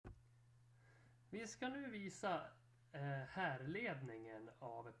Vi ska nu visa härledningen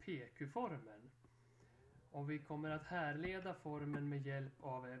av pq-formeln. Och vi kommer att härleda formeln med hjälp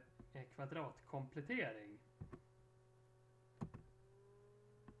av en kvadratkomplettering.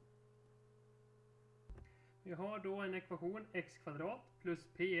 Vi har då en ekvation x² plus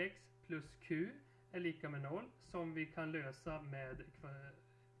px plus q är lika med 0 som vi kan lösa med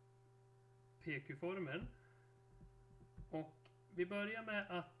pq-formeln. Och vi börjar med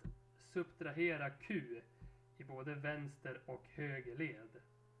att subtrahera q i både vänster och höger led.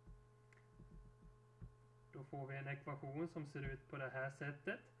 Då får vi en ekvation som ser ut på det här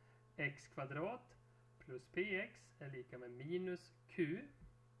sättet. x² plus px är lika med minus q.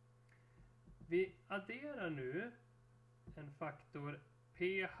 Vi adderar nu en faktor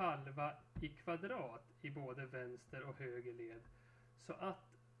p halva i kvadrat i både vänster och höger led, så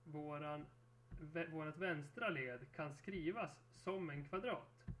att vårt vänstra led kan skrivas som en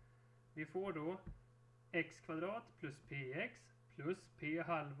kvadrat. Vi får då x² plus px plus p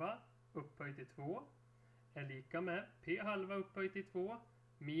halva upphöjt till 2 är lika med p halva upphöjt till 2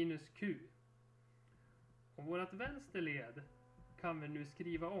 minus q. Och vårt vänstra led kan vi nu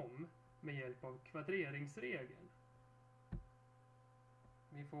skriva om med hjälp av kvadreringsregeln.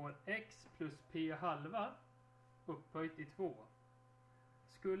 Vi får x plus p halva upphöjt till 2.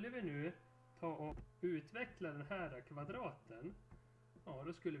 Skulle vi nu ta och utveckla den här kvadraten, ja,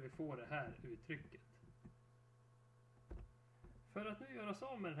 då skulle vi få det här uttrycket. För att nu göra oss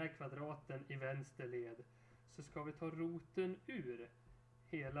av med den här kvadraten i vänster led så ska vi ta roten ur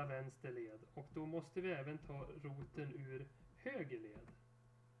hela vänster led, och då måste vi även ta roten ur höger led.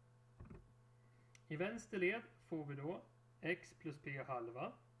 I vänster led får vi då x plus p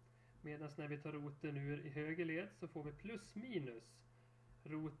halva, medan när vi tar roten ur i höger led så får vi plus minus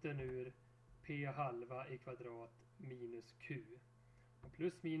roten ur p halva i kvadrat minus q. Och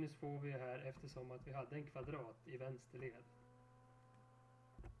plus minus får vi här eftersom att vi hade en kvadrat i vänster led.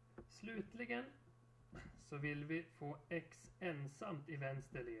 Slutligen så vill vi få x ensamt i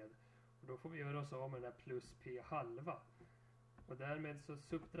vänster led, och då får vi göra oss av med den här plus p halva. Och därmed så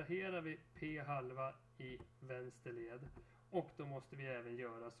subtraherar vi p halva i vänster led, och då måste vi även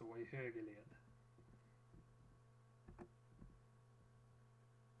göra så i höger led.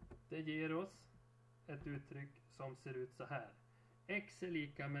 Det ger oss ett uttryck som ser ut så här. X är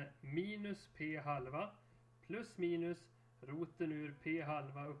lika med minus p halva plus minus roten ur p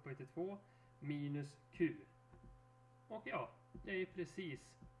halva upphöjt till 2 minus q. Och ja, det är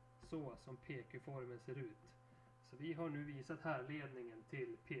precis så som pq-formeln ser ut. Så vi har nu visat härledningen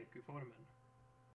till pq-formeln.